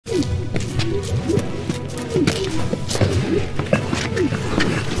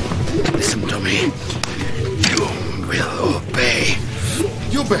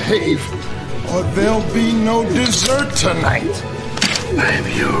behave, or there'll be no dessert tonight. I am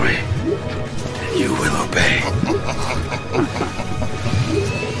Yuri, and you will obey.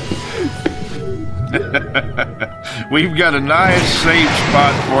 We've got a nice, safe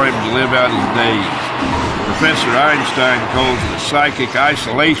spot for him to live out his days. Professor Einstein calls it a psychic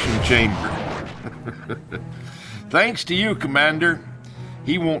isolation chamber. Thanks to you, Commander,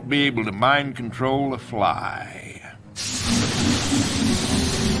 he won't be able to mind control a fly.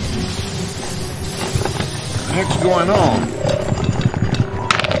 What the heck's going on?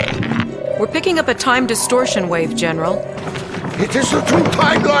 We're picking up a time distortion wave, General. It is the two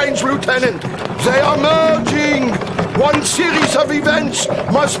timelines, Lieutenant. They are merging. One series of events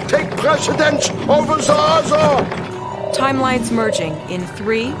must take precedence over the other. Timelines merging in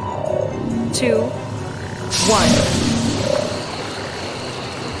 3, 2, 1.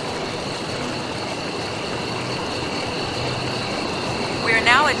 We are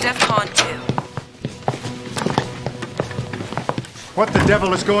now at DEFCON 2. What the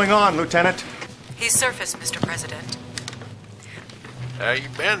devil is going on, Lieutenant? He's surfaced, Mr. President. How you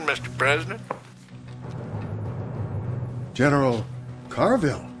been, Mr. President? General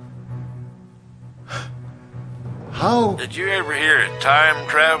Carville? How? Did you ever hear of time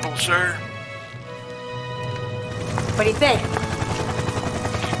travel, sir? What do you think?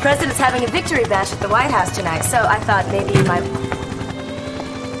 President's having a victory bash at the White House tonight, so I thought maybe you might...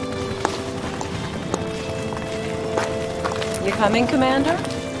 You coming, Commander?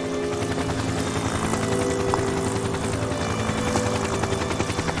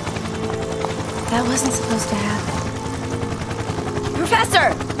 That wasn't supposed to happen.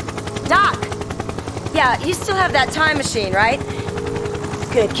 Professor! Doc! Yeah, you still have that time machine, right?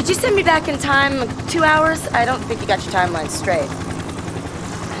 Good. Could you send me back in time, like 2 hours? I don't think you got your timeline straight.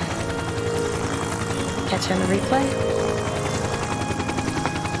 Catch you on the replay?